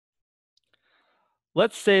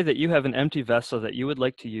Let's say that you have an empty vessel that you would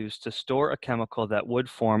like to use to store a chemical that would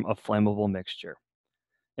form a flammable mixture.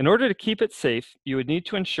 In order to keep it safe, you would need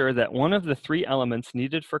to ensure that one of the three elements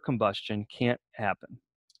needed for combustion can't happen.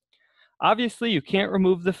 Obviously, you can't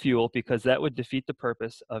remove the fuel because that would defeat the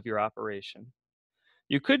purpose of your operation.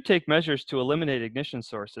 You could take measures to eliminate ignition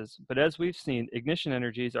sources, but as we've seen, ignition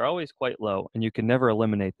energies are always quite low, and you can never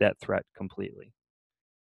eliminate that threat completely.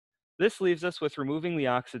 This leaves us with removing the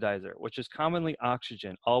oxidizer, which is commonly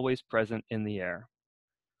oxygen, always present in the air.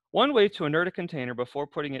 One way to inert a container before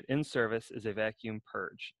putting it in service is a vacuum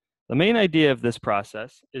purge. The main idea of this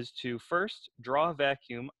process is to first draw a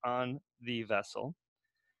vacuum on the vessel.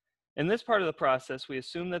 In this part of the process, we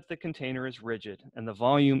assume that the container is rigid and the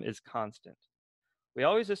volume is constant. We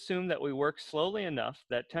always assume that we work slowly enough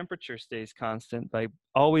that temperature stays constant by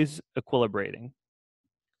always equilibrating.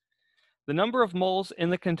 The number of moles in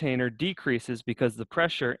the container decreases because the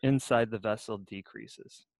pressure inside the vessel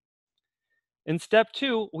decreases. In step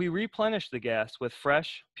 2, we replenish the gas with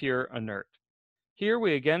fresh, pure inert. Here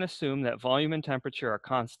we again assume that volume and temperature are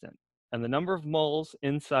constant, and the number of moles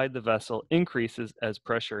inside the vessel increases as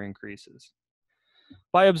pressure increases.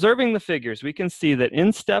 By observing the figures, we can see that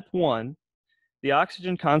in step 1, the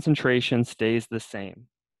oxygen concentration stays the same.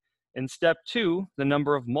 In step 2, the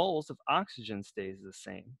number of moles of oxygen stays the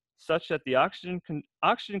same, such that the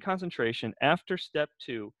oxygen concentration after step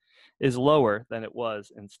 2 is lower than it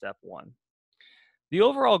was in step 1. The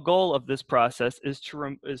overall goal of this process is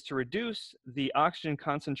to reduce the oxygen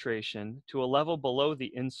concentration to a level below the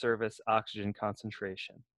in-service oxygen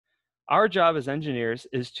concentration. Our job as engineers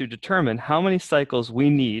is to determine how many cycles we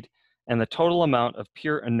need and the total amount of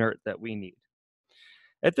pure inert that we need.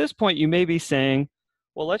 At this point, you may be saying,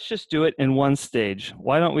 well, let's just do it in one stage.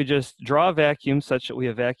 Why don't we just draw a vacuum such that we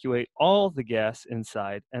evacuate all the gas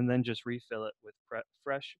inside and then just refill it with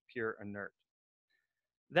fresh, pure inert?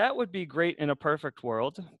 That would be great in a perfect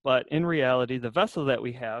world, but in reality, the vessel that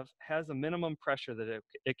we have has a minimum pressure that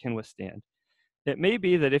it can withstand. It may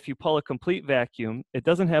be that if you pull a complete vacuum, it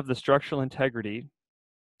doesn't have the structural integrity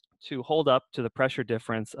to hold up to the pressure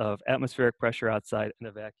difference of atmospheric pressure outside and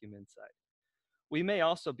a vacuum inside. We may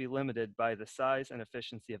also be limited by the size and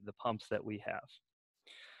efficiency of the pumps that we have.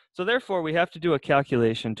 So therefore, we have to do a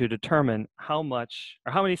calculation to determine how much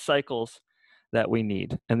or how many cycles that we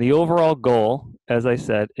need. And the overall goal, as I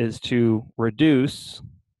said, is to reduce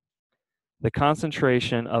the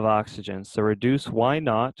concentration of oxygen. So reduce Y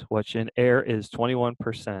naught, which in air is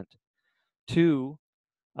 21%, to,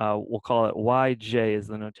 we'll call it YJ is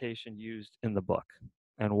the notation used in the book.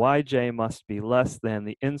 And YJ must be less than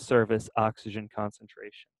the in-service oxygen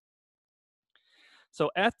concentration. So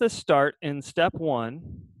at the start, in step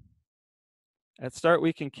 1, at start,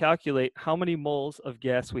 we can calculate how many moles of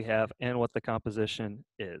gas we have and what the composition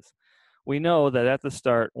is. We know that at the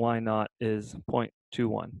start, Y naught is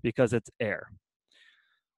 0.21 because it's air.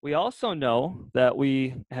 We also know that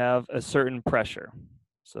we have a certain pressure.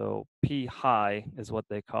 So P high is what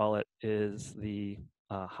they call it, is the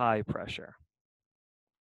high pressure.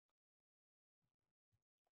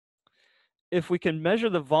 If we can measure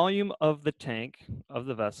the volume of the tank of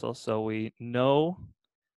the vessel, so we know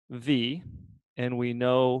V and we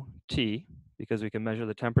know T, because we can measure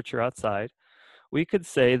the temperature outside, we could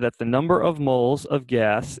say that the number of moles of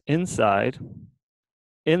gas inside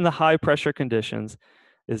in the high pressure conditions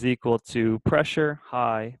is equal to pressure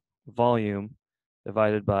high volume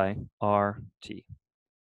divided by RT.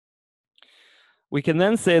 We can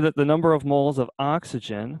then say that the number of moles of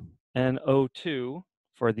oxygen, NO2,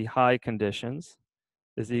 for the high conditions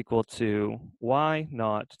is equal to Y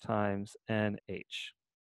naught times NH.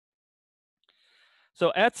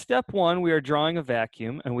 So at step 1, we are drawing a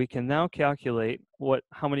vacuum, and we can now calculate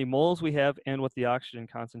how many moles we have and what the oxygen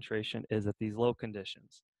concentration is at these low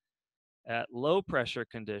conditions. At low pressure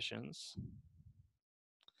conditions,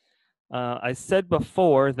 I said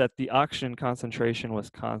before that the oxygen concentration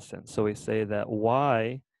was constant. So we say that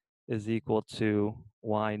Y is equal to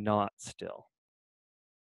Y naught still.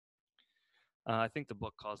 I think the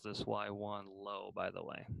book calls this Y1 low, by the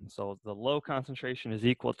way. So the low concentration is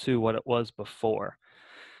equal to what it was before.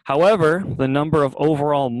 However, the number of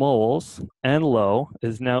overall moles, N low,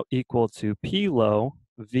 is now equal to P low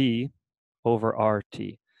V over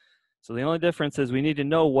RT. So the only difference is we need to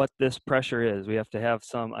know what this pressure is. We have to have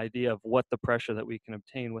some idea of what the pressure that we can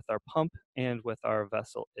obtain with our pump and with our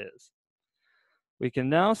vessel is. We can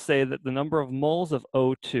now say that the number of moles of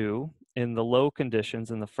O2 in the low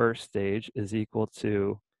conditions in the first stage is equal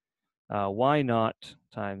to Y naught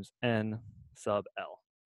times N sub L.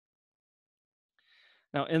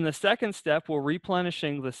 Now in the second step, we're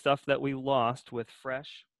replenishing the stuff that we lost with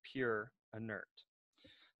fresh, pure inert.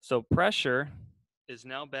 So pressure is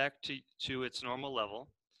now back to its normal level.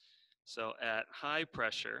 So at high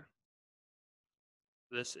pressure,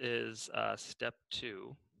 this is step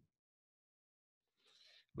 2.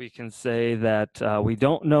 We can say that we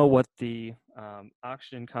don't know what the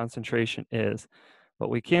oxygen concentration is, but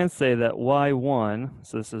we can say that Y1,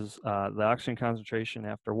 so this is the oxygen concentration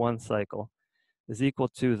after one cycle, is equal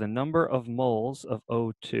to the number of moles of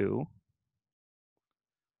O2,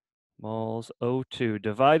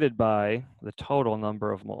 divided by the total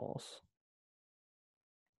number of moles.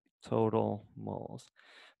 Total moles.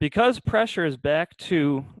 Because pressure is back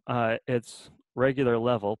to its regular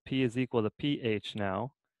level, P is equal to pH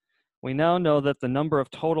now, we now know that the number of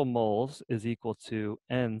total moles is equal to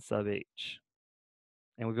N sub H.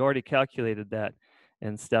 And we've already calculated that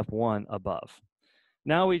in step 1 above.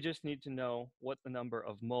 Now we just need to know what the number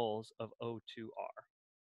of moles of O2 are.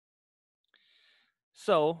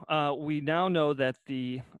 So we now know that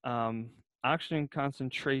the oxygen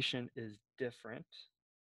concentration is different.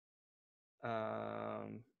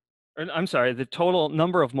 I'm sorry, the total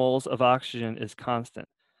number of moles of oxygen is constant.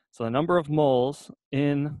 So the number of moles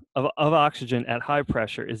of oxygen at high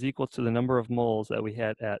pressure is equal to the number of moles that we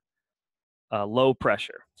had at low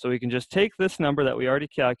pressure. So we can just take this number that we already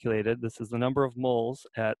calculated. This is the number of moles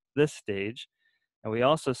at this stage. And we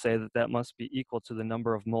also say that that must be equal to the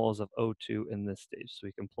number of moles of O2 in this stage. So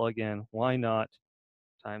we can plug in Y0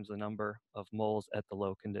 times the number of moles at the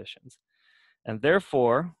low conditions. And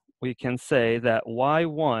therefore, we can say that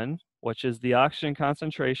Y1, which is the oxygen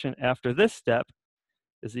concentration after this step,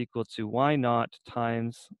 is equal to Y0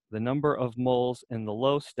 times the number of moles in the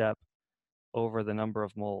low step over the number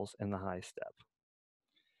of moles in the high step.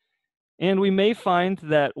 And we may find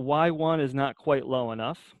that Y1 is not quite low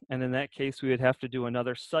enough, and in that case, we would have to do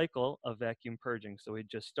another cycle of vacuum purging. So we'd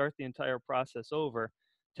just start the entire process over,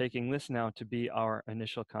 taking this now to be our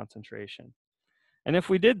initial concentration. And if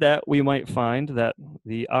we did that, we might find that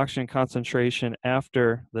the oxygen concentration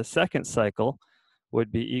after the second cycle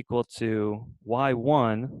would be equal to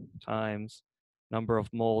Y1 times number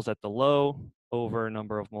of moles at the low over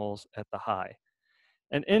number of moles at the high.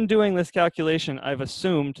 And in doing this calculation, I've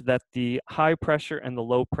assumed that the high pressure and the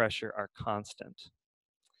low pressure are constant.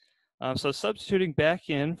 So substituting back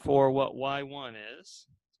in for what Y1 is,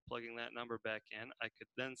 plugging that number back in, I could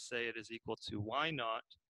then say it is equal to Y0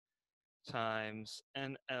 times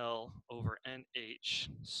NL over NH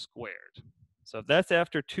squared. So if that's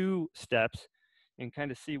after 2 steps, you can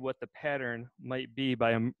kind of see what the pattern might be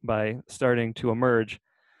by starting to emerge.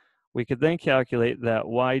 We could then calculate that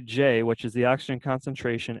Yj, which is the oxygen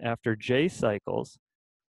concentration after J cycles,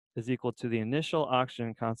 is equal to the initial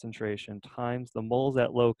oxygen concentration times the moles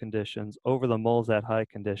at low conditions over the moles at high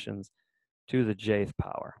conditions to the jth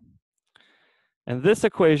power. And this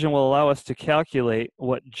equation will allow us to calculate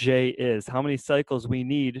what J is, how many cycles we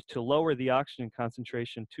need to lower the oxygen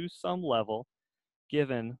concentration to some level,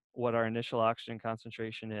 given what our initial oxygen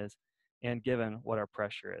concentration is, and given what our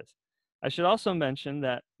pressure is. I should also mention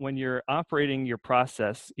that when you're operating your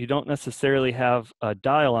process, you don't necessarily have a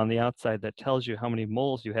dial on the outside that tells you how many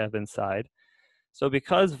moles you have inside. So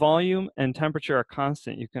because volume and temperature are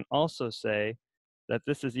constant, you can also say that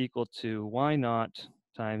this is equal to Y0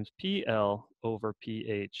 times PL over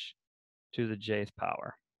pH to the jth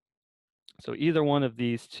power. So either one of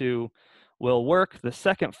these two will work. The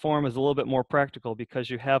second form is a little bit more practical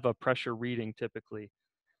because you have a pressure reading typically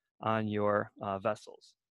on your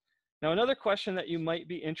vessels. Now, another question that you might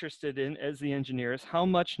be interested in as the engineer is how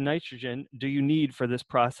much nitrogen do you need for this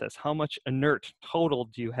process? How much inert total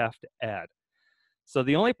do you have to add? So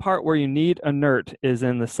the only part where you need inert is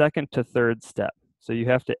in the second to third step. So you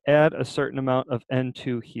have to add a certain amount of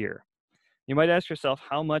N2 here. You might ask yourself,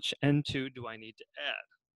 how much N2 do I need to add?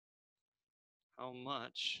 How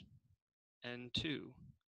much N2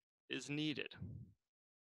 is needed?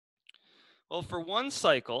 Well, for one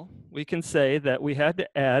cycle, we can say that we had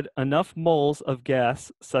to add enough moles of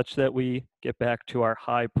gas such that we get back to our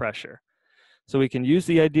high pressure. So we can use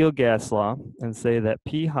the ideal gas law and say that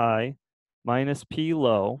P high minus P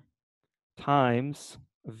low times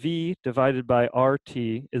V divided by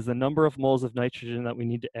RT is the number of moles of nitrogen that we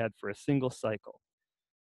need to add for a single cycle.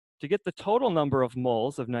 To get the total number of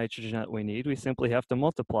moles of nitrogen that we need, we simply have to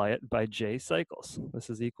multiply it by J cycles. This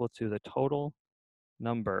is equal to the total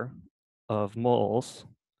number of moles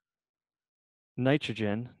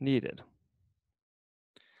nitrogen needed.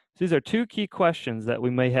 These are 2 key questions that we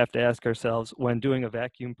may have to ask ourselves when doing a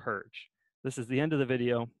vacuum purge. This is the end of the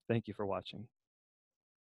video. Thank you for watching.